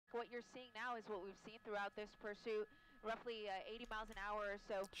what you're seeing now is what we've seen throughout this pursuit. Roughly 80 miles an hour or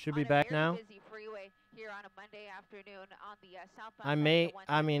so. Should be back now. Busy freeway here on a Monday afternoon on the southbound.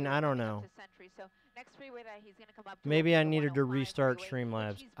 I mean, I don't know. So next freeway that he's going to come up to. Maybe I needed to restart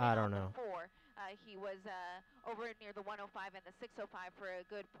Streamlabs. I don't know. He was over near the 105 and the 605 for a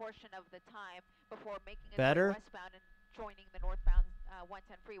good portion of the time before making it westbound and joining the northbound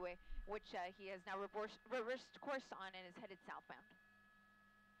 110 freeway, which he has now reversed course on and is headed southbound.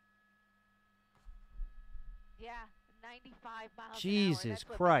 Yeah, 95 miles Jesus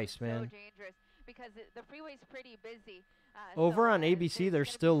Christ, man. So dangerous because the freeway's pretty busy. Over on ABC, they're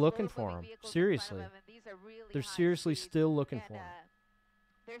still looking for him. Seriously. They're seriously still looking for him.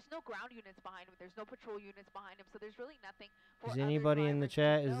 There's no ground units behind him. There's no patrol units behind him. So there's really nothing for Is anybody in the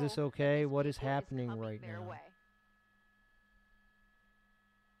chat? Is this okay? What is happening right now?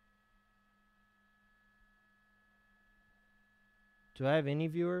 Do I have any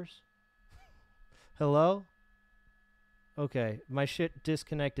viewers? Hello? Okay, my shit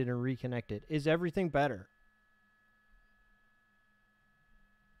disconnected and reconnected. Is everything better?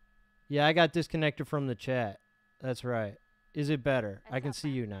 Yeah, I got disconnected from the chat. That's right. Is it better? I can see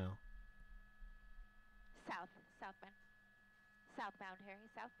you now. Southbound, Harry.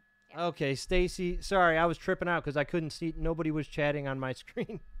 South. Yeah. Okay, Stacy. Sorry, I was tripping out because I couldn't see. Nobody was chatting on my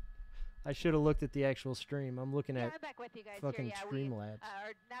screen. I should have looked at the actual stream. I'm looking at I'm back with you guys fucking here. Streamlabs. We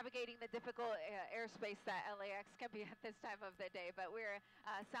are navigating the difficult airspace that LAX can be at this time of the day, but we're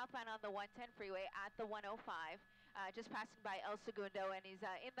southbound on the 110 freeway at the 105. Just passing by El Segundo, and he's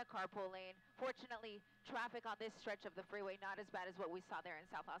in the carpool lane. Fortunately, traffic on this stretch of the freeway not as bad as what we saw there in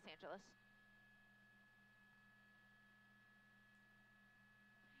South Los Angeles.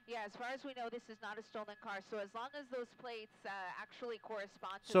 Yeah, as far as we know, this is not a stolen car. So as long as those plates actually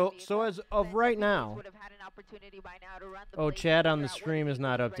correspond to the vehicle, so as of right now, would have had an opportunity by now to run the chat on the stream is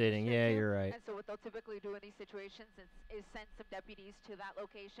not updating. Yeah, you're right. And so what they'll typically do in these situations is send some deputies to that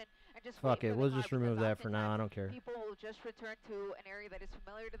location and just fuck it. We'll just remove that for now. I don't care. People will just return to an area that is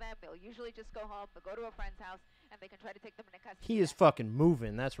familiar to them. They'll usually just go home. They'll go to a friend's house, and they can try to take them into custody. He is fucking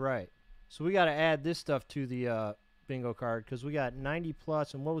moving. That's right. So we got to add this stuff to the bingo card because we got 90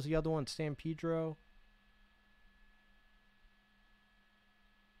 plus, and what was the other one? San Pedro.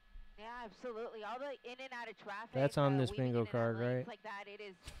 Yeah, absolutely. All the in and out of traffic. That's on this bingo card, right? Like that, it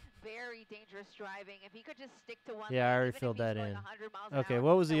is very dangerous driving. If he could just stick to one. Yeah, I already filled that in. Okay,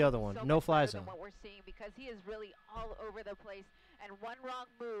 what was the other one? No fly zone. What we're seeing, because he is really all over the place, and one wrong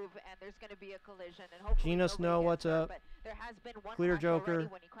move, and there's going to be a collision. And hopefully Gina Snow, what's up? But there has been one Clear Joker.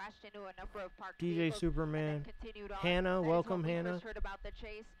 when he crashed into a number of parked DJ Superman. Hannah, welcome, Hannah. Heard about the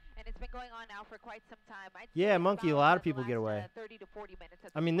chase, and it's been going on now for quite some time. Yeah, Monkey, a lot of people get away. 30 to 40 minutes.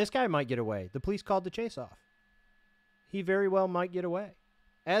 I mean, this guy might get away. The police called the chase off. He very well might get away.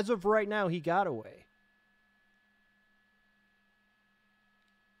 As of right now, he got away.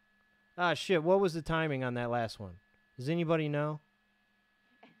 Ah, shit. What was the timing on that last one? Does anybody know?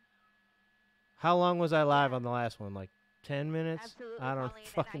 How long was I live on the last one? Like 10 minutes? Absolutely, I don't Colleen,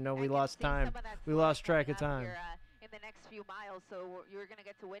 fucking know. We can lost see time. some of that We slowing lost track of coming up time. here, in the next few miles, so you're going to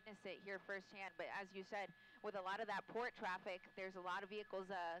get to witness it here firsthand. But as you said, with a lot of that port traffic, there's a lot of vehicles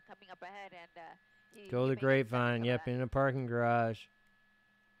coming up ahead. And Go the Grapevine. Yep, in a parking garage.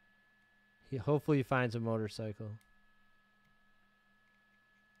 Hopefully he finds a motorcycle.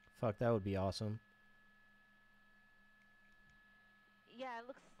 Fuck, that would be awesome. Yeah, it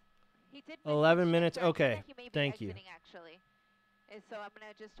looks. He did. 11 minutes. Okay, thank you. Actually, and so I'm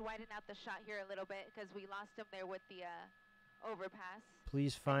gonna just widen out the shot here a little bit because we lost him there with the overpass.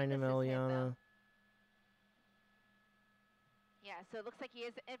 Please find him, Eliana. Yeah, so it looks like he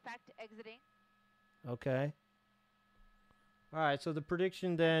is in fact exiting. Okay. All right, so the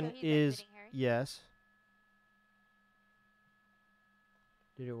prediction then is yes.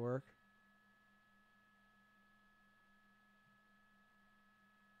 Did it work?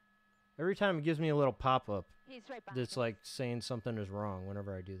 Every time it gives me a little pop-up. He's right behind that's us. like saying something is wrong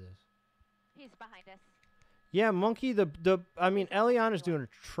whenever I do this. He's behind us. Yeah, Monkey, I mean, Eliana's doing a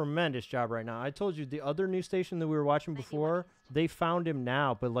tremendous job right now. I told you, the other news station that we were watching before, they found him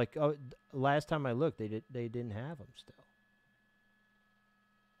now, but like last time I looked, they didn't have him still.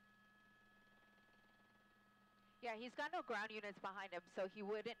 Yeah, he's got no ground units behind him, so he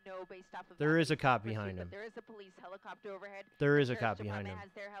wouldn't know based off of. There is a cop behind him. There is a police helicopter overhead. There is a cop behind him.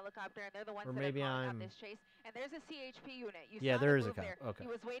 Has their helicopter, and they're the ones or that maybe are calling out this chase. And there's a CHP unit. Yeah, there is a cop. Okay. He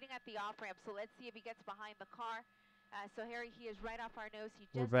was waiting at the off ramp, so let's see if he gets behind the car. So Harry, he is right off our nose. He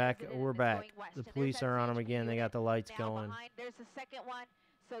just We're back. The police are on him again. They got the lights going. There's a second one.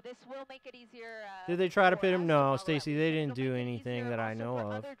 So this will make it easier. Did they try to for pit him? us No, follow, at Stacy, least, they and didn't it'll do make it anything easier that I also know for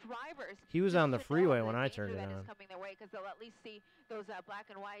of. other drivers He was just on the to know freeway when I danger turned it that is on. coming their way, because they'll at least see those black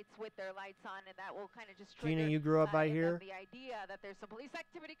and whites with their lights on, and that will kind of just Gina, trigger you grew up by in them here? the idea that there's some police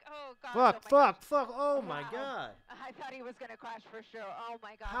activity. Oh gosh! Fuck, oh my fuck, gosh. fuck. Oh, my Wow. God. I thought he was gonna crash for sure. Oh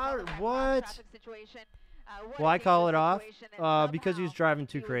my gosh! How- that was that what? traffic situation. What Well, a I call it dangerous off situation, and because he was somehow driving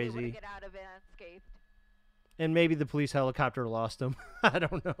too he was able to crazy. get out of it unscathed. And maybe the police helicopter lost him. I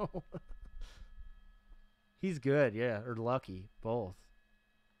don't know. He's good, yeah, or lucky, both.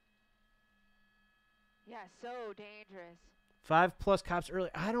 Yeah, so dangerous. 5+ cops early.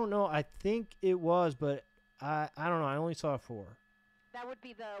 I don't know. I think it was, but I don't know. I only saw 4. That would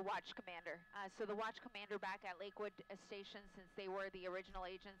be the watch commander. So the watch commander back at Lakewood Station, since they were the original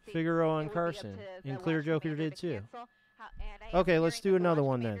agency. Figaro it and would be up Carson. to And the Clear watch Joker commander did to too. cancel. And I am Okay, let's hearing do that the another watch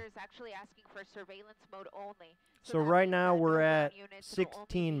one then. commander is actually asking for surveillance mode only. So that right means now that we're no at ground units, it'll only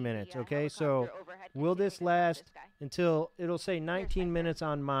 16 be the, minutes, okay? So helicopter overhead will this continuing to last this guy. until it'll say 19 side. minutes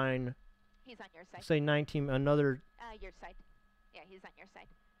on mine. He's on your side. Say 19, another Your side. Yeah, he's on your side.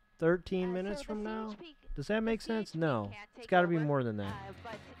 13 minutes so from the now? CHP Does that make sense? CHP No. can't It's take got to be over, more than that.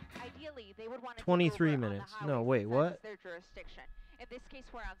 But ideally, they would want to 23 take over minutes. On the No, highways, wait, since that what? is their jurisdiction. In this case,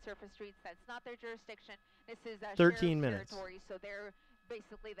 we're on surface streets. That's not their jurisdiction. This is 13 sheriff's minutes. territory, so they're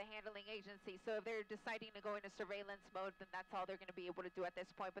basically the handling agency. So if they're deciding to go into surveillance mode, then that's all they're going to be able to do at this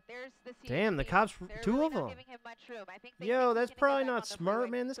point. But there's the CHP. Damn, the cops, They're 2 really of not them. giving him much room. I think they Yo, think that's he's gonna probably get back not on the smart, freeway,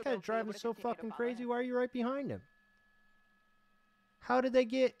 man. This so guy's they'll be able driving to so continue to fucking follow crazy. him. Why are you right behind him? How did they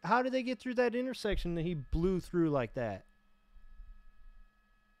get through that intersection that he blew through like that?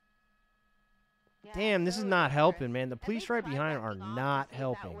 Yeah, Damn, this is so not dangerous. helping, man. The And police they right tried behind him are backing off to not see if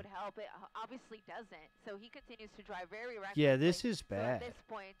helping. That would help. It obviously doesn't. So he continues to drive very recklessly. Yeah, this is So bad. at this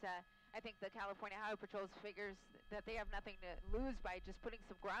point, I think the California Highway Patrol figures that they have nothing to lose by just putting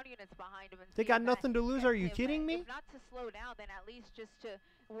some ground units behind him. And They seeing got that nothing to lose. Are you if, kidding me? If not to slow down, then at least just to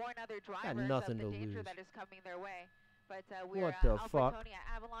warn other drivers nothing of the to danger lose. that is coming their way. But we're What the Alpha fuck? Tony at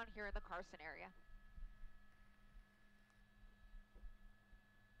Avalon here in the Carson area.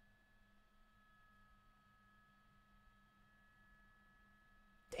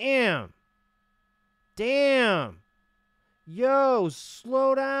 Damn. Damn. Yo,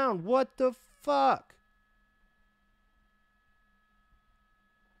 slow down. What the fuck?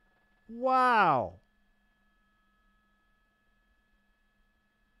 Wow.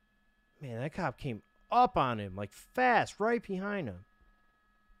 Man, that cop came up on him, like fast, right behind him.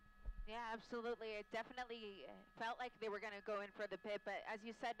 Yeah, absolutely. It definitely felt like they were going to go in for the pit, but as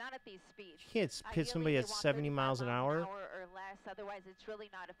you said, not at these speeds. You can't pit somebody Ideally, at they want 70 35 miles an hour. or less. Otherwise, it's really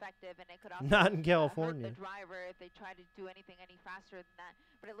not effective, and it could also Not in hurt California. the driver if they try to do anything any faster than that.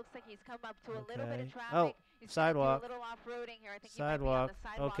 But it looks like he's come up to a little bit of Okay. traffic. Oh, He's sidewalk. gonna do a little off-roading here. I think Sidewalk. he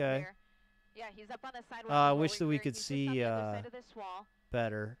might be on the sidewalk Okay. there. Yeah, he's up on the sidewalk. I is what wish we're that we hearing. could He's just see, on the other side of this wall,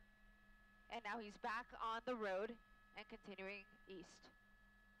 Better. and now he's back on the road and continuing east.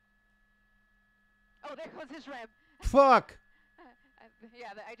 Oh, there goes his rim. Fuck.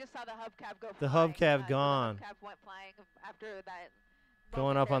 Yeah, I just saw the hubcap go The flying. hubcap So gone. the hubcap went flying after that.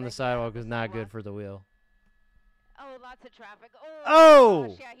 Going moment up there on the that he had sidewalk the is not good sidewalk. for the wheel. Oh, lots of traffic. Oh! Oh!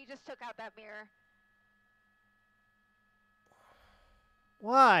 Gosh, yeah, he just took out that mirror.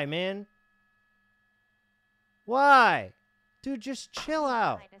 Why, man? Why? Dude, just chill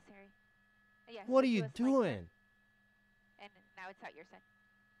out. Behind us, Harry. Yeah, What are stick you to us like that. doing? And now it's out your side.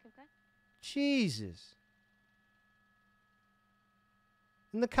 Keep going. Jesus.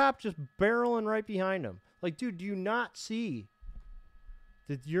 And the cop just barreling right behind him. Like, dude, do you not see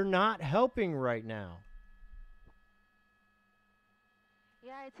that you're not helping right now?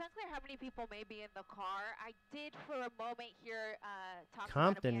 Yeah, it's unclear how many people may be in the car. I did for a moment hear talk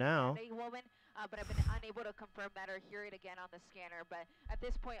Compton now. about a woman, but I've been unable to confirm that or hear it again on the scanner. But at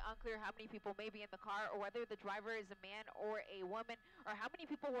this point, unclear how many people may be in the car, or whether the driver is a man or a woman, or how many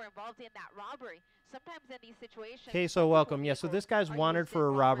people were involved in that robbery. Sometimes in these situations. Okay, so welcome. Yeah, so this guy's wanted for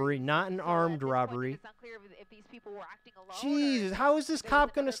a robbery, not an armed robbery. It's unclear if these people were acting alone. Jesus, how is this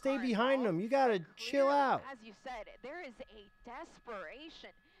cop going to stay behind him? You got to chill out. As you said, there is a desperation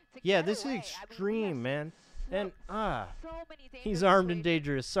to Yeah, get this is away. extreme, man. So, And, so many dangerous he's armed and situations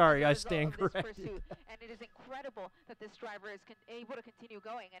dangerous. as Sorry, a I result stand of this corrected. pursuit. And it is incredible that this driver is able to continue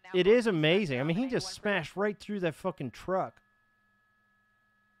going. And now It both is he's amazing. I down mean, he and just went for smashed right through that fucking truck.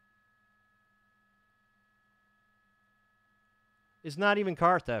 It's not even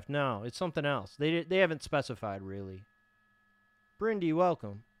car theft. No, it's something else. They haven't specified, really. Brindy,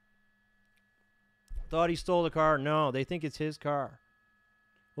 welcome. Thought he stole the car. No, they think it's his car.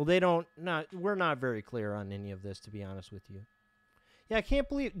 Well, they don't. We're not very clear on any of this, to be honest with you. Yeah, I can't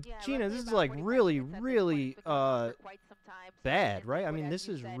believe, Yeah, Gina, roughly this is about like 45 really, minutes at this point. really It's been going on for quite some time. So bad, in right? I Lakewood, mean, as this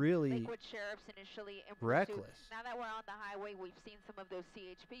you is said, really Lakewood sheriffs initially in pursuit. reckless. Now that we're on the highway, we've seen some of those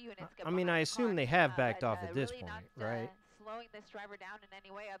CHP units get I mean, behind I the assume car, they have backed but, off at this really point, not, right? slowing this driver down in any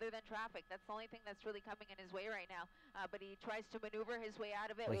way other than traffic. That's the only thing that's really coming in his way right now. But he tries to maneuver his way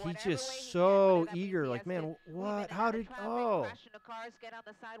out of it. Like, he's whatever just way he can, so whether that means eager. he Like, has man, to weave in what? and How out of did? traffic, Oh, crash into cars, get on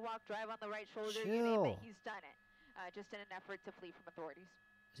the sidewalk, drive on the right shoulder, you name chill. it, he's done it. Just in an effort to flee from authorities.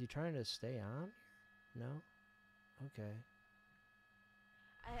 Is he trying to stay on? No. Okay.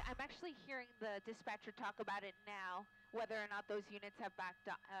 I'm actually hearing the dispatcher talk about it now, whether or not those units have backed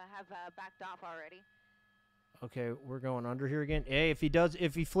off already. Okay, we're going under here again. Hey, if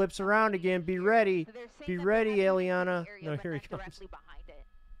he flips around again, be ready. So they're saying Be that ready, they have units in the Eliana. area, No, but here he not comes. directly behind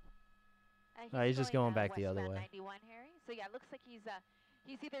it. He's just going back the other westbound way. 91, Harry. So yeah, it looks like he's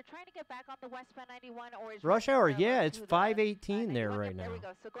either trying to get back on the westbound 91 or is Rush running hour, parallel yeah, it's to the, 5:18 there 91. right Yep, now. There we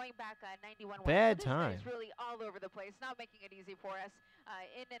go. So going back 91 west. Bad So this time. is really all over the place, not making it easy for us.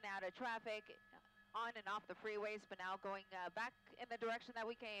 In and out of traffic, on and off the freeways, but now going back in the direction that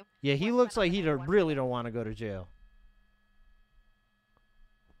we came. Yeah, he westbound looks on like the he 91 really don't want to go to jail.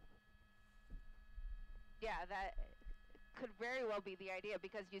 Yeah, that could very well be the idea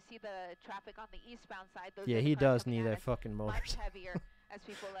because you see the traffic on the eastbound side. Those Yeah, are the he cars does coming need at that us fucking much motorcycle. heavier as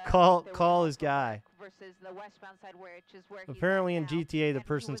people Call his guy. versus the westbound side, which is where Apparently he's in at now. GTA, the And he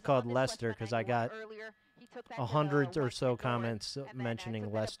person's was called on this Lester westbound because I 91 got earlier. He took that 100 to the or so 110 north, comments and then, mentioning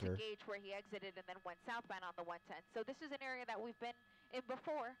took that up Lester. to Gage where he exited and then went southbound on the 110. So this is an area that we've been in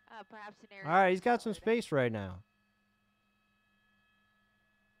before, perhaps an area. All right, he's got some similar to space right now.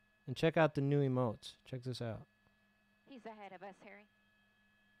 And check out the new emotes. Check this out. He's ahead of us, Harry.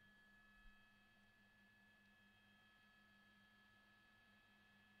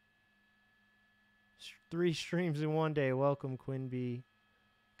 Three streams in one day. Welcome, Quinn B.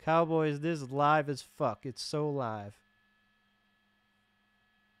 Cowboys, this is live as fuck. It's so live.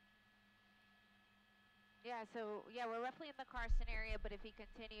 Yeah, so, yeah, we're roughly in the Carson area, but if he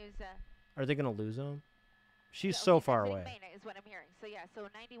continues... Are they going to lose him? She's okay, so far exiting away. Main is what I'm hearing. So, yeah, so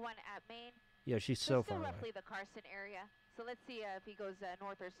 91 at Main. Yeah, she's so still far roughly away. the Carson area. So let's see if he goes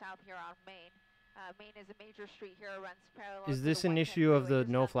north or south here on Main. Main is a major street here. It runs parallel Is to this the an 110 issue of freeway, the just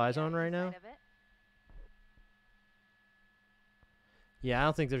on no-fly zone right east now? side of it. Yeah, I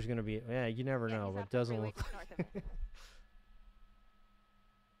don't think there's going to be... Yeah, you never Yeah, know, he's but off it the doesn't freeway look just north of it.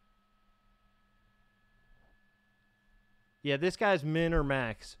 Yeah, this guy's min or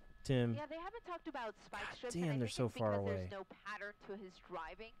max, Tim. Yeah, they haven't talked about spike strips. damn, and I they're think so it's far because away. There's no pattern to his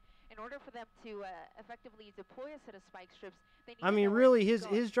driving. In order for them to effectively deploy a set of spike strips, they need I to mean, know where really, he's his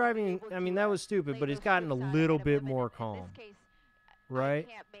going to be driving... able I mean, to, that was stupid, lay but he's those gotten a strips out little ahead of bit him. more And calm. In this case, Right?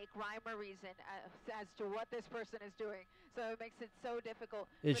 I can't make rhyme or reason as to what this person is doing, so it makes it so difficult.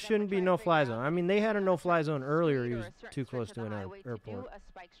 It for them shouldn't to be try to no-fly figure zone. out I mean, they had a a no-fly certain zone earlier. street He or was a certain too close stretch to of an the highway airport. to do a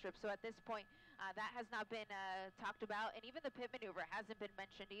spike strip. So at this point, that has not been talked about, and even the pit maneuver hasn't been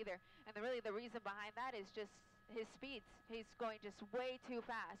mentioned either. And the reason behind that is just his speeds. He's going just way too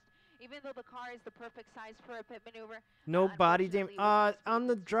fast. Even though the car is the perfect size for a pit maneuver. No body damage. unfortunately, with those On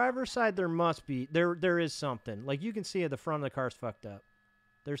the speeds, it's driver's side, there must be. There is something. Like, you can see at the front of the car's fucked up.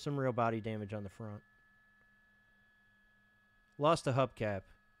 There's some real body damage on the front. Lost a hubcap.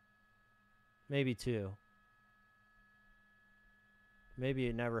 Maybe two. Maybe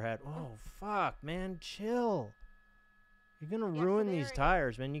it never had. Oh, fuck, man. Chill. You're going to Yeah, so ruin these there-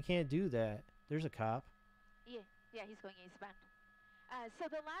 tires, man. You can't do that. There's a cop. Yeah, he's going eastbound. So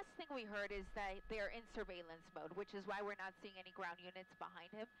the last thing we heard is that they're in surveillance mode, which is why we're not seeing any ground units behind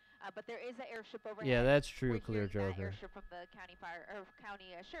him. But there is an airship overhead. Yeah, that's true, We're Clear hearing that Joker. airship from the county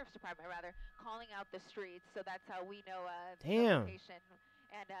sheriff's department, rather, calling out the streets. So that's how we know the Damn. location.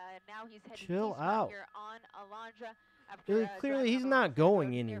 And now he's heading Chill eastbound out. here on Alondra. After, Clearly, driving he's on the not Roseland going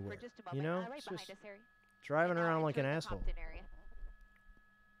Road here for anywhere. just a You moment. know? Right It's behind just us, Harry. driving And now around like an entering the asshole. Compton area.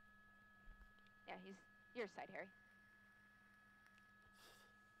 Yeah, he's your side, Harry.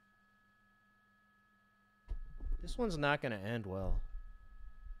 This one's not going to end well.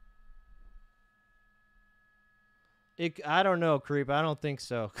 I don't know, Creep. I don't think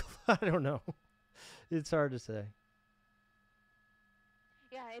so. I don't know. It's hard to say.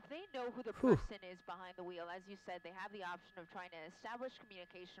 Yeah, if they know who the Whew. person is behind the wheel, as you said, they have the option of trying to establish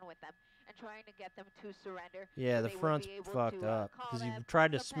communication with them and trying to get them to surrender. Yeah, So the they would front's be able fucked to, up call because he them.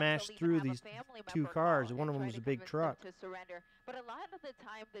 tried to Sometimes smash they'll even through have a these family two member cars. call One of and them try was a to big convince them truck. to surrender. But a lot of the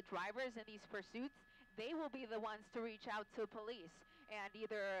time, the drivers in these pursuits, they will be the ones to reach out to police and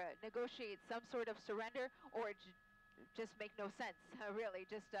either negotiate some sort of surrender or just make no sense, really.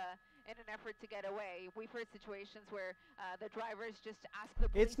 Just in an effort to get away. We've heard situations where the drivers just ask the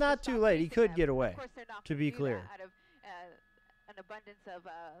police It's not to too stop late. He chasing could them. get away, Of course, they're not to gonna be do clear. that out of an abundance of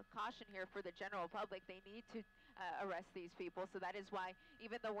caution here for the general public. They need to arrest these people. So that is why,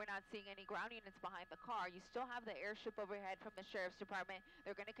 even though we're not seeing any ground units behind the car, you still have the airship overhead from the sheriff's department.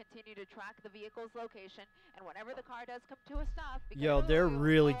 They're going to continue to track the vehicle's location, and whenever the car does come to a stop, because, Yo, they're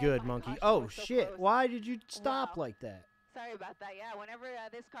really good, my Monkey. gosh, Oh, we're so shit. close. Why did you stop Wow. like that? Sorry about that. Yeah, whenever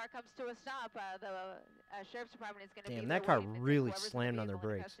this car comes to a stop, the sheriff's department is going to be Damn, there that car waiting to take really whoever's in the slammed on their vehicle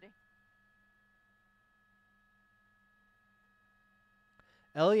into brakes. custody.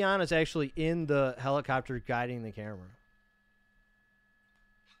 Eliana's actually in the helicopter guiding the camera.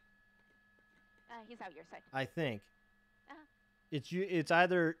 He's out your side. I think. Uh-huh. It's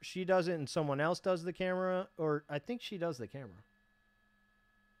either she does it and someone else does the camera, or I think she does the camera.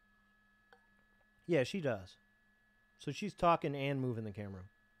 Yeah, she does. So she's talking and moving the camera.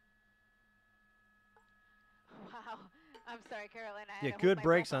 Wow. I'm sorry, Carolyn. I Yeah, had to good hold my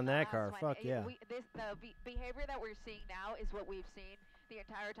brakes breath on the that last car. one. Fuck yeah. The behavior that we're seeing now is what we've seen the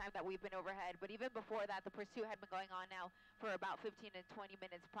entire time that we've been overhead. But even before that, the pursuit had been going on now for about 15 and 20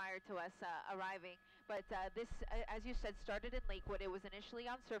 minutes prior to us arriving. But this, as you said, started in Lakewood. It was initially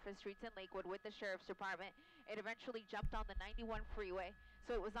on surface streets in Lakewood with the sheriff's department. It eventually jumped on the 91 freeway.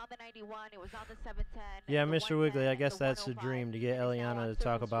 So it was on the 91, it was on the 710. Yeah, the Mr. Wiggly, I 110, guess the that's the 105, dream, to get and is now Eliana on to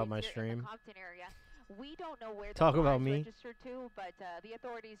talk surface about my streets here in stream. the Compton area. We don't know where the Talk car about is me. registered to, but the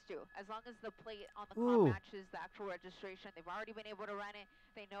authorities do. As long as the plate on the Ooh. car matches the actual registration, they've already been able to run it.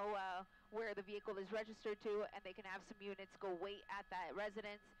 They know where the vehicle is registered to, and they can have some units go wait at that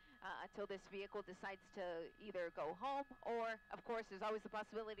residence until this vehicle decides to either go home, or, of course, there's always the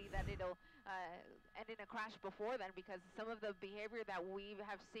possibility that it'll end in a crash before then, because some of the behavior that we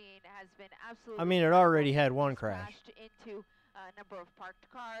have seen has been absolutely... I mean, it already had incredible. one He's crash. crashed into a number of parked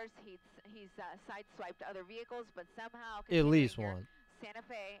cars. He's sideswiped other vehicles, but somehow At least continuing one. here, Santa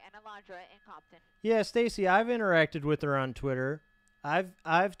Fe and Alondra in Compton. Yeah, Stacy, I've interacted with her on Twitter.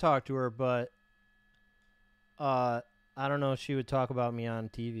 I've talked to her, but I don't know if she would talk about me on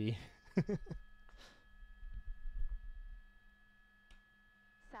TV.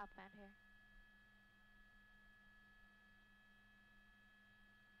 Southbound here.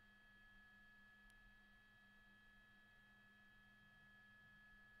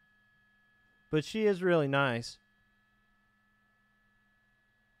 But she is really nice.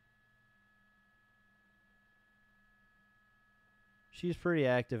 She's pretty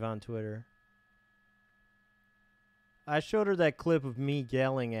active on Twitter. I showed her that clip of me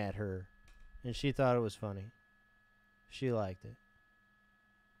yelling at her, and she thought it was funny. She liked it.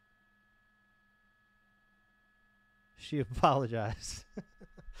 She apologized.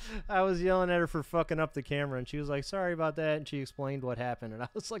 I was yelling at her for fucking up the camera, and she was like, sorry about that, and she explained what happened, and I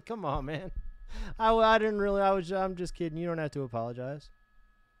was like, come on, man. I didn't really, I'm just kidding. You don't have to apologize.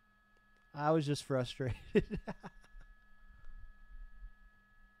 I was just frustrated.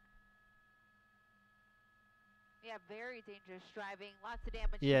 Yeah, very dangerous driving. Lots of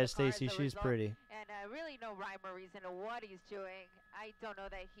damage. Yeah, to the car as Stacy, a she's result. pretty. And really no rhyme or reason to what he's doing. I don't know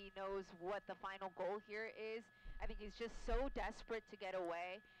that he knows what the final goal here is. I think he's just so desperate to get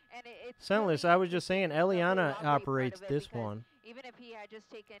away. And it's Senseless, really I was just saying, the Eliana robbery part operates of it, this because one. even if he had just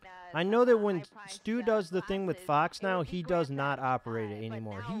taken I some, know that when high-priced, Stu does the thing with glasses, Fox it now, would be he great does not that, operate it but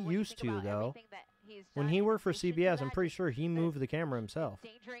anymore. now He when you used think to, about though. everything that he's When done he in worked for addition to CBS, that, I'm pretty sure he the moved the camera himself.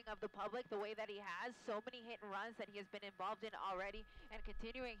 endangering of the public the way that he has, so many hit and runs that he has been involved in already, and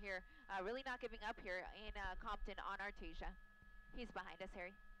continuing here, really not giving up here in Compton on Artesia. He's behind us,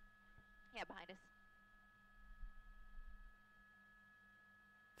 Harry. Yeah, behind us.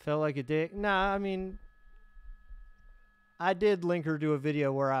 Felt like a dick. Nah, I mean, I did link her to a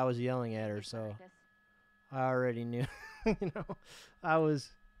video where I was yelling at her, He's so behind us. I already knew. You know, I was.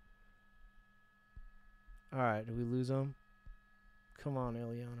 All right, did we lose him? Come on,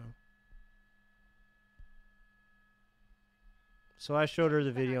 Eliana. So I showed her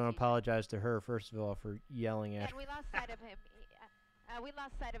the video and apologized to her, first of all, for yelling at And her. we lost sight of him. We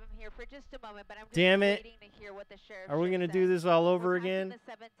lost sight of him here for just a moment, but I'm just Damn it. waiting to hear what the sheriff Are we going going to do this all over We're again? passing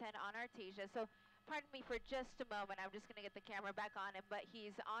the 710 on Artesia. So pardon me for just a moment. I'm just going to get the camera back on him, but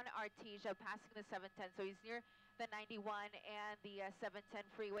he's on Artesia passing the 710. So he's near the 91 and the 710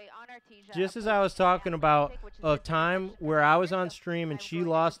 freeway on Artesia. Just as I was talking about a time where I was on stream and she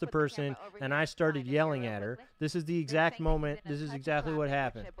lost the person and I started yelling at her, this is the exact moment, this is exactly what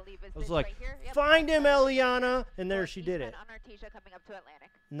happened. I was like, find him, Eliana! And there she did it. On Artesia coming up to Atlantic.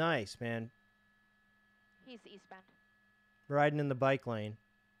 Nice, man. He's eastbound. Riding in the bike lane.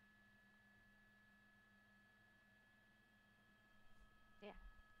 Yeah.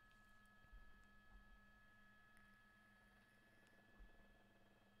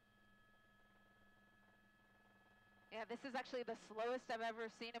 Yeah, this is actually the slowest I've ever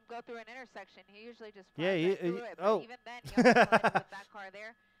seen him go through an intersection. He usually just Yeah, flies right he- through it. oh. But even then, he almost collided with that car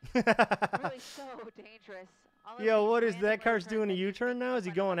there. Really so dangerous. All of Yo, these what is random that car's U-turns doing a that he's U-turn making now? in Is he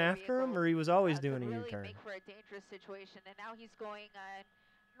front of going other after him, vehicles, or he was always could doing a really U-turn? make for a dangerous situation. And now he's going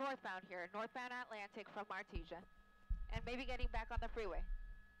northbound here, northbound Atlantic from Artesia, and maybe getting back on the freeway.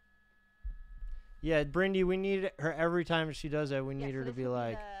 Yeah, Brindy, we need her every time she does that. We need her so to this be would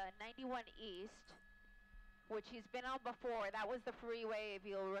like, the 91 East, which he's been on before. That was the freeway, if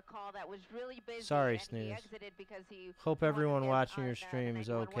you'll recall, that was really busy. Sorry, and he Snooze. exited because he hope wanted everyone to get watching on, your the stream is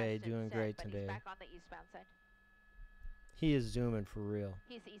 91 okay, West doing instead, great but today. He's back on the eastbound side. He is zooming for real.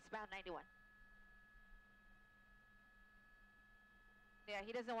 He's eastbound 91. Yeah,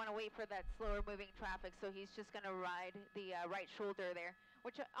 he doesn't want to wait for that slower moving traffic, so he's just going to ride the right shoulder there,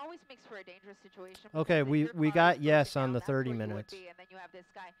 which always makes for a dangerous situation. Okay, because if we your car got is yes broken on down, the that's 30 where you would minutes. be, and then you have this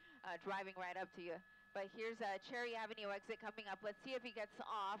guy driving right up to you. But here's a Cherry Avenue exit coming up. Let's see if he gets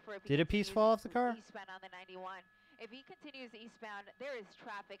off or if he Did a piece continues fall off the car? eastbound on the 91. If he continues eastbound, there is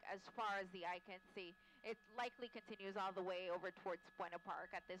traffic as far as the eye can see. It likely continues all the way over towards Buena Park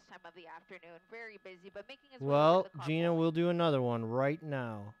at this time of the afternoon. Very busy, but making his way Well, over the Gina, carpool. we'll do another one right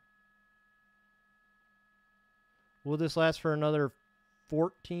now. Will this last for another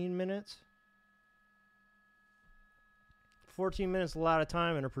 14 minutes? 14 minutes, a lot of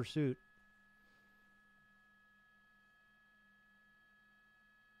time in a pursuit.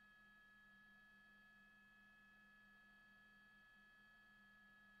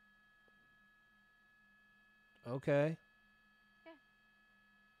 Okay. Yeah.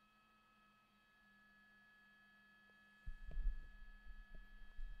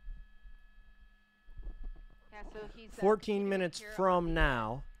 Yeah, so he's 14 continuing minutes here on from the,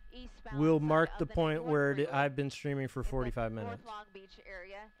 now eastbound will side mark of the point 91 where freeway I've been streaming for in the 45 minutes. North Long Beach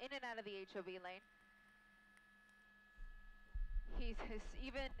area, in and out of the HOV lane. He's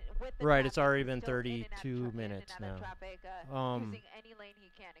even with the Right, it's traffic, already he's been still in and out of 32 in and minutes out of now. Traffic, Um, using any lane he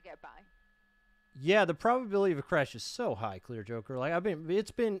can to get by. Yeah, the probability of a crash is so high, Clear Joker. Like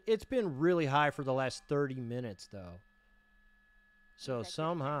it's been really high for the last 30 minutes though. So Exactly.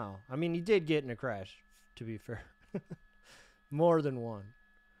 somehow, I mean, he did get in a crash, to be fair. More than one.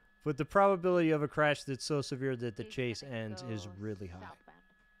 But the probability of a crash that's so severe that the He's chase gonna ends is go really high. Southbound.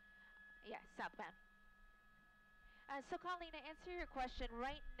 Yeah, southbound. So, Colleen, to answer your question,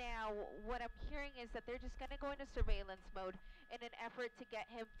 right now, what I'm hearing is that they're just going to go into surveillance mode in an effort to get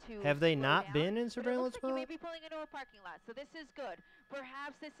him to Have they slow not down. been in But surveillance it looks like mode? he may be pulling into a parking lot, so this is good.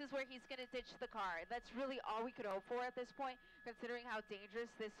 Perhaps this is where he's going to ditch the car. That's really all we could hope for at this point, considering how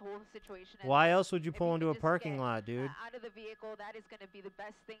dangerous this whole situation is. Why else would you If pull he into a could just parking get, lot, dude? out of the vehicle, that is going to be the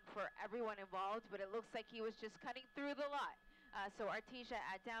best thing for everyone involved, but it looks like he was just cutting through the lot. So Artesia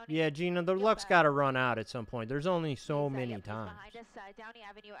at Downey. Yeah, Gina, the Yep, luck's got to run out at some point. There's only so he's, many yep, he's times. behind us, Downey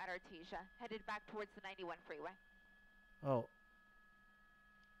Avenue at Artesia, headed back towards the 91 freeway. Oh,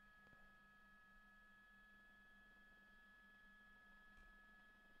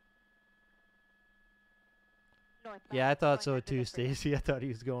 Northbound, yeah, I thought going so under too, the freeway. Stacy. I thought he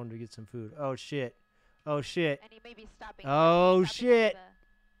was going to get some food. Oh shit. Oh shit. And he may be stopping. Oh, stopping at shit.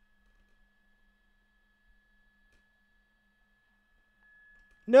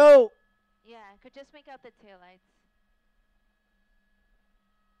 No. Yeah, could just make out the taillights.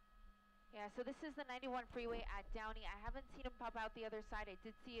 Yeah, so this is the 91 freeway at Downey. I haven't seen him pop out the other side. I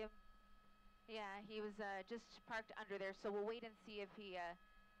did see him. Yeah, he was just parked under there. So we'll wait and see if he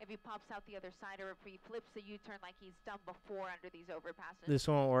pops out the other side or if he flips a U-turn like he's done before under these overpasses. This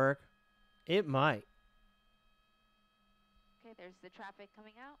won't work. It might. Okay, there's the traffic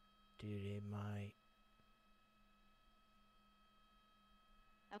coming out. Dude, it might.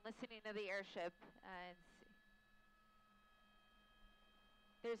 I'm listening to the airship and see.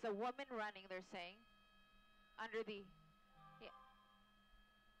 There's a woman running, they're saying, under the, yeah.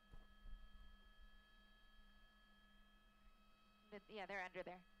 Yeah, they're under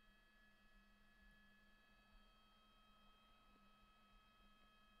there.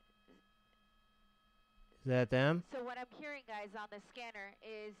 Is that them? So what I'm hearing, guys, on the scanner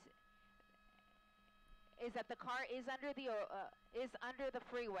is that the car is under the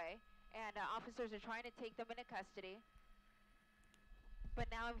freeway, and officers are trying to take them into custody. But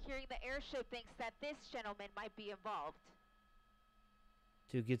now I'm hearing the airship thinks that this gentleman might be involved.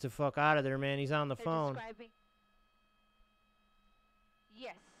 Dude, get the fuck out of there, man. He's on the They're phone. describing.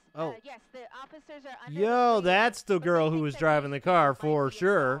 Yes. Oh. Yes, the officers are under Yo, the freeway, that's the but they girl who think was that driving these the car people might for be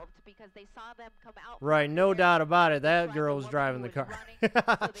sure. involved because they saw them come out from Right, no there. doubt about it. That Describe girl the was woman driving who the car. was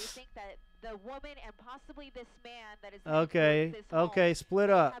running, so they think that the woman and possibly this man that is headed Okay, towards this home okay, split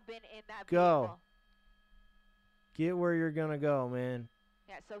may up. have been in that Go. vehicle. Get where you're gonna go, man.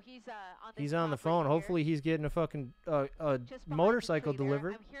 Yeah, so he's on this He's on the property phone. here, Hopefully he's getting a fucking just behind the motorcycle tree there.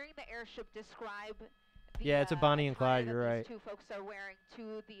 delivered. I'm hearing the airship describe the Yeah, it's a Bonnie and attire Clyde, that you're these right. two folks are wearing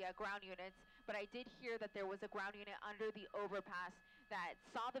to the ground units, but I did hear that there was a ground unit under the overpass that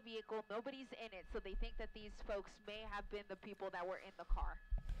saw the vehicle. Nobody's in it, so they think that these folks may have been the people that were in the car.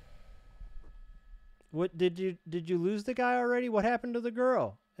 What did you lose the guy already? What happened to the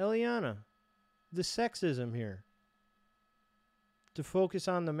girl, Eliana? The sexism here. To focus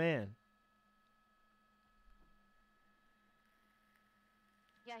on the man.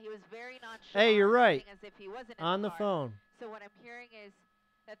 Yeah, he was very nonchalant. Hey, you're right. As if he wasn't in On the car. phone. So what I'm hearing is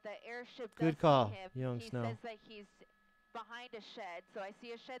that the airship Good does call, see him. Young He Snow. says that he's behind a shed. So I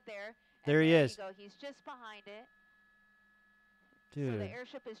see a shed there. And There he is. You go. He's just behind it. Dude. So the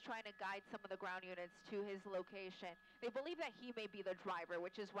airship is trying to guide some of the ground units to his location. They believe that he may be the driver,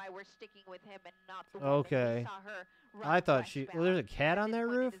 which is why we're sticking with him and not the woman. Okay. We saw her run I thought she. westbound. Well, there's a cat At on this that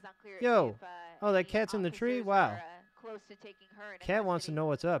point, roof. it is unclear Yo. if, Oh, that any cat's in the tree? officers Wow. are, close to taking her into Cat wants to custody. know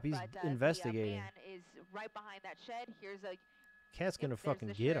what's up. He's But, investigating. The man is right behind that shed. Here's a Cat's gonna there's fucking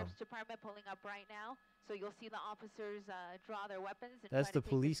the get him. sheriff's department pulling up right now. So you'll see the officers draw their weapons and That's try the to take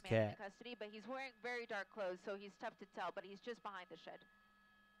police this man into cat. custody. But he's wearing very dark clothes, so he's tough to tell. But he's just behind the shed.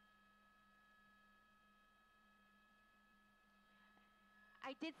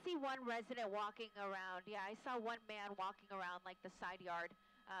 I did see one resident walking around. Yeah, I saw one man walking around like the side yard.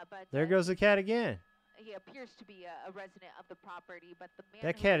 But There goes the cat again. he appears to be a resident of the property, but the man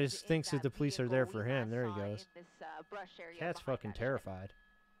That who cat was is in thinks that the police are vehicle there we for him. last There he saw goes. In this brush area Cat's behind fucking that shed. terrified.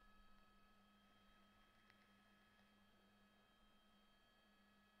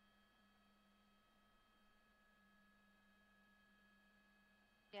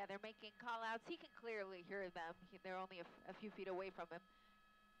 Yeah, they're making call-outs. He can clearly hear them. They're only a few feet away from him.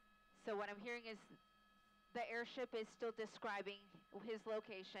 So what I'm hearing is the airship is still describing his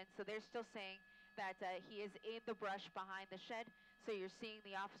location. So they're still saying that he is in the brush behind the shed. So you're seeing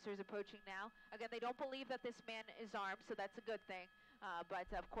the officers approaching now. Again, they don't believe that this man is armed, so that's a good thing. But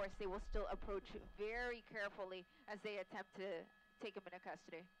of course, they will still approach very carefully as they attempt to take him into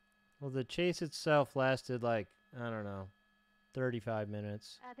custody. Well, the chase itself lasted like, I don't know, 35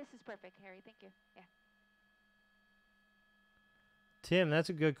 minutes. This is perfect, Harry. Thank you. Yeah. Tim, that's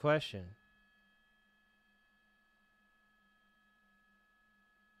a good question.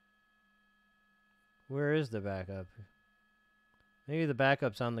 Where is the backup? Maybe the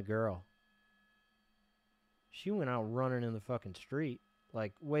backup's on the girl. She went out running in the fucking street.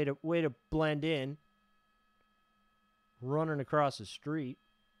 Like, way to blend in. Running across the street.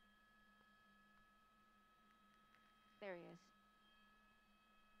 There he is.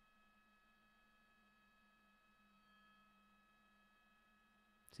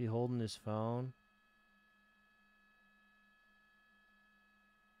 Is he holding his phone?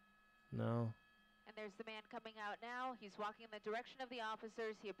 No. And there's the man coming out now. He's walking in the direction of the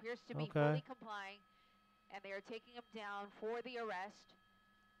officers. He appears to be Okay. fully complying, and they are taking him down for the arrest.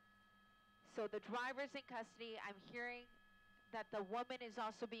 So the driver's in custody. I'm hearing that the woman is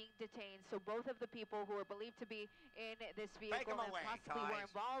also being detained. So both of the people who are believed to be in this vehicle and away, possibly were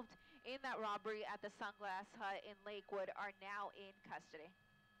guys. involved in that robbery at the Sunglass Hut in Lakewood are now in custody.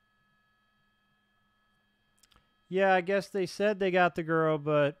 Yeah, I guess they said they got the girl,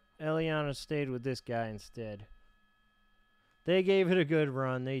 but Eliana stayed with this guy instead. They gave it a good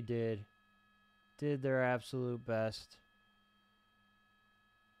run. They did. Did their absolute best.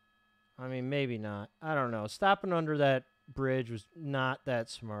 I mean, maybe not. I don't know. Stopping under that bridge was not that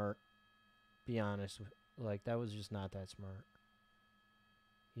smart. Be honest. Like, that was just not that smart.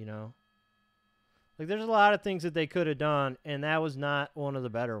 You know? Like, there's a lot of things that they could have done, and that was not one of the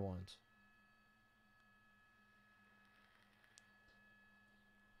better ones.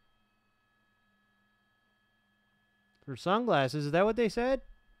 For sunglasses, is that what they said?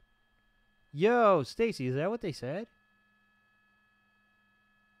 Yo, Stacy, is that what they said?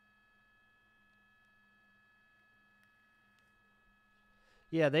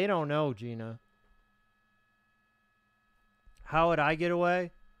 Yeah, they don't know, Gina. How would I get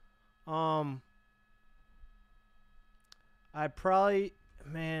away? I'd probably,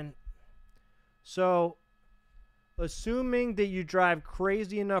 man. So, assuming that you drive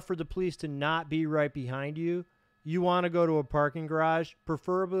crazy enough for the police to not be right behind you, you want to go to a parking garage,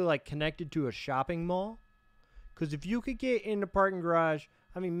 preferably like connected to a shopping mall. Because if you could get in the parking garage,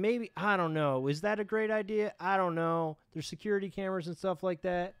 I mean, maybe, I don't know. Is that a great idea? I don't know. There's security cameras and stuff like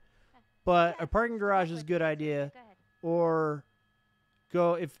that. But Yeah, a parking garage is a definitely. good idea. Go ahead. Or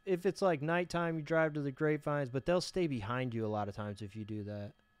go, if it's like nighttime, you drive to the Grapevines, but they'll stay behind you a lot of times if you do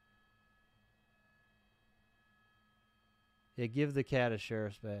that. Yeah, give the cat a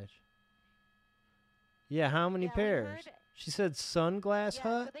sheriff's badge. Yeah, how many Yeah, we pairs? heard- She said Sunglass Yeah,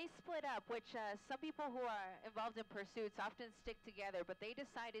 Hut? so they split up, which some people who are involved in pursuits often stick together, but they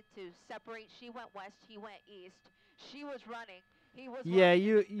decided to separate. She went west, he went east. She was running, he was Yeah, running,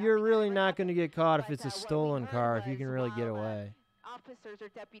 and you're nothing really ever not going to happened. get caught if But, it's a what we stolen heard car, if you can was really get while, away. officers or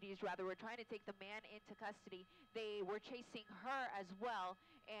deputies rather were trying to take the man into custody, they were chasing her as well,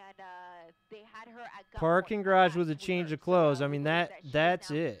 and they had her at gunpoint. Parking garage That's with a we change heard. of clothes. So, I we mean, believe she is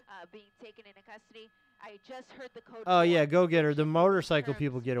that's now, it. being taken into custody. I just heard the code. Oh, yeah, 4, go get her. which The in motorcycle terms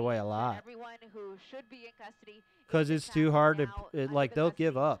people get away a means that lot. Everyone who should be in custody, Because is it's in too fact hard to, now under like, the they'll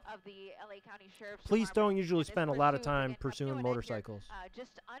give custody up. of the LA County Sheriff's Police don't Department. usually And this spend a lot of pursuit time began come to pursuing an end here, motorcycles.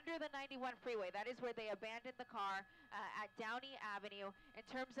 just under the 91 freeway. That is where they abandoned the car at Downey Avenue. In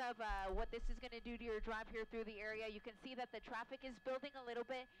terms of what this is going to do to your drive here through the area, you can see that the traffic is building a little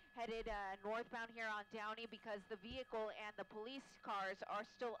bit, headed northbound here on Downey, because the vehicle and the police cars are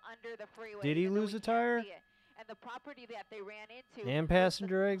still under the freeway. Did he even though lose we a can't tire? see it. And the property that they ran into And was the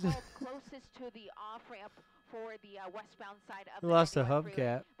passenger exit? home closest to the off-ramp for the westbound side of He the lost a 91 freeway.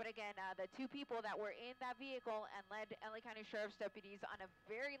 hubcap. But again, the two people that were in that vehicle and led LA County Sheriff's deputies on a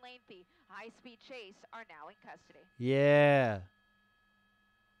very lengthy, high-speed chase are now in custody. Yeah.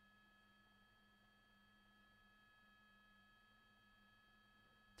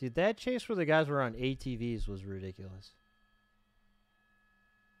 Dude, that chase where the guys were on ATVs was ridiculous.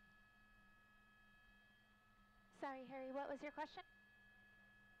 Sorry, Harry, what was your question?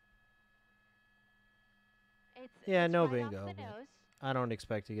 Yeah, it's no right bingo, off the but nose. I don't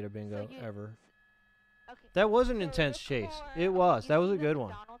expect to get a bingo you- ever. Okay. That was an So intense look chase. for, It was. you That was see a the good one.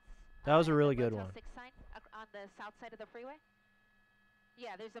 McDonald's, That was a and really the good Motel one. 6 sign on the south side of the freeway?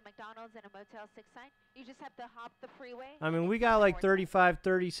 Yeah, there's a McDonald's and a Motel 6 sign. You just have to hop the freeway. I and mean, then we turn got like north. 35,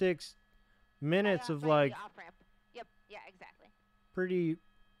 36 minutes Right of off, like the off-ramp. Yep, yeah, exactly. pretty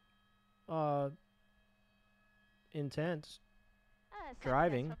intense. Sunset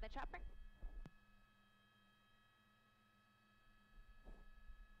Driving. From the chopper.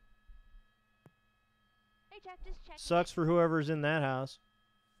 Hey, Jack, just checking. Sucks for whoever's in that house.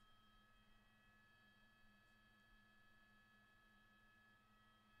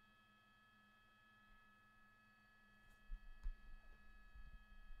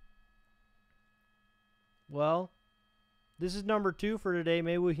 Well, this is number 2 for today.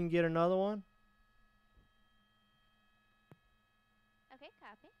 Maybe we can get another one. Okay,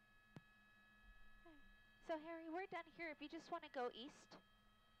 copy. Alright. So, Harry, we're done here. If you just want to go east.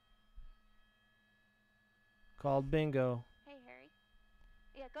 Called bingo. Hey, Harry.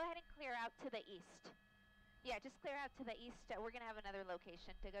 Yeah, go ahead and clear out to the east. Yeah, just clear out to the east. We're going to have another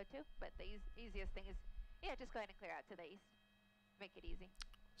location to go to, but the easiest thing is, yeah, just go ahead and clear out to the east. Make it easy.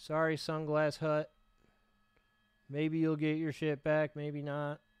 Sorry, Sunglass Hut. Maybe you'll get your shit back, maybe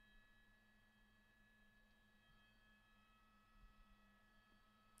not.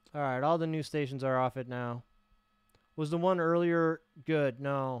 Alright, all the news stations are off it now. Was the one earlier good?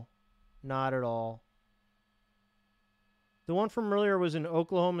 No, not at all. The one from earlier was in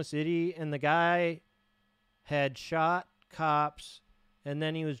Oklahoma City, and the guy had shot cops, and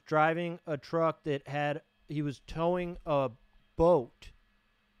then he was driving a truck that had, he was towing a boat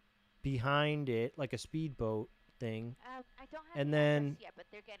behind it, like a speedboat thing. I don't have And the address then yet, but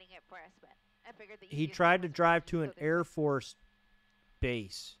they're getting it for us. But I figured the he easiest tried thing to was drive just to go an this way. Air Force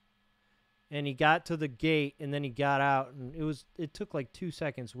base, and he got to the gate, and then he got out, and it took like 2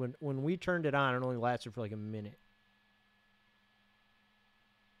 seconds. When we turned it on, it only lasted for like a minute.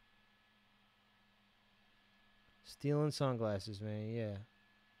 Stealing sunglasses, man. Yeah,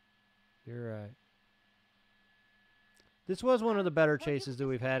 you're right. This was one of the better Well, you chases can that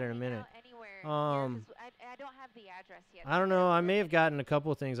we've just had in a hang minute. out anywhere here, 'cause I don't have the address yet. I don't so know. I we're may have getting- gotten a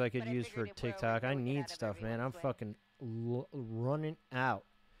couple of things I could But I use figured for if we're over TikTok. here, I we get need out of stuff, man. I'm everyone's way. fucking running out,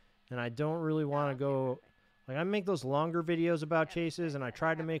 and I don't really Oh, want to okay, go. perfect. Like, I make those longer videos about Yeah, chases, and I I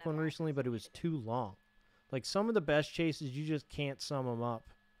tried to have make one enough recently, access but it to was do. too long. Like, some of the best chases, you just can't sum them up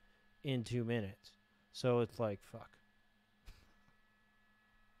in 2 minutes. So it's like, fuck.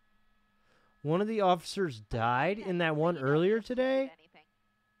 One of the officers died Yeah, in that so one you don't earlier need to shoot today? anything.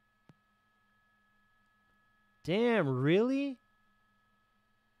 Damn, really?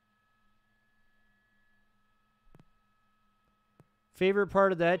 Favorite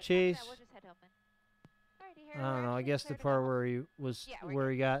part of that Okay, chase? yeah, we'll just head home then. Alrighty, I Harry, don't we're know. I actually guess the clear to go part home. where he was, Yeah, we're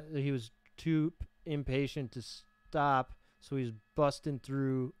where he was too impatient to stop, so he's busting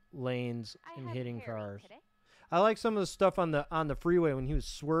through lanes I and have hitting Harry cars. today. I like some of the stuff on the freeway when he was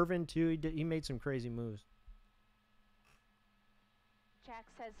swerving too. He made some crazy moves. Jack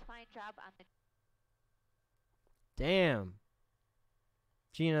says, fine job on the... Damn.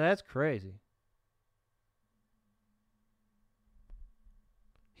 Gina, that's crazy.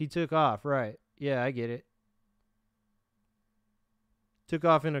 He took off, right. Yeah, I get it. Took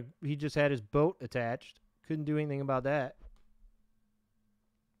off he just had his boat attached. Couldn't do anything about that.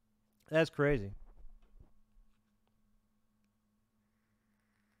 That's crazy.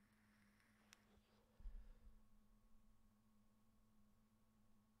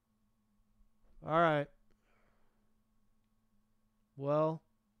 All right. Well,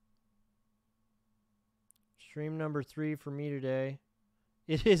 stream number 3 for me today.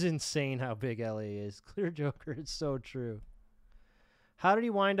 It is insane how big LA is. Clear Joker, it's so true. How did he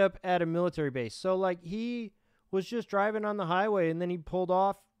wind up at a military base? So, like, he was just driving on the highway, and then he pulled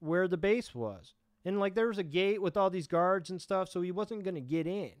off where the base was. And, like, there was a gate with all these guards and stuff, so he wasn't going to get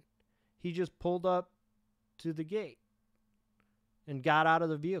in. He just pulled up to the gate and got out of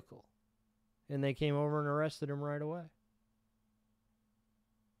the vehicle. And they came over and arrested him right away.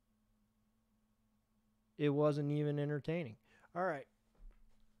 It wasn't even entertaining. All right.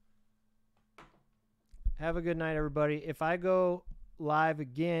 Have a good night, everybody. If I go live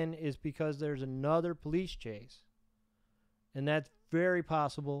again, is because there's another police chase. And that's very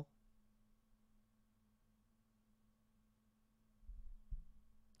possible.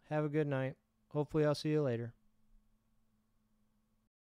 Have a good night. Hopefully I'll see you later.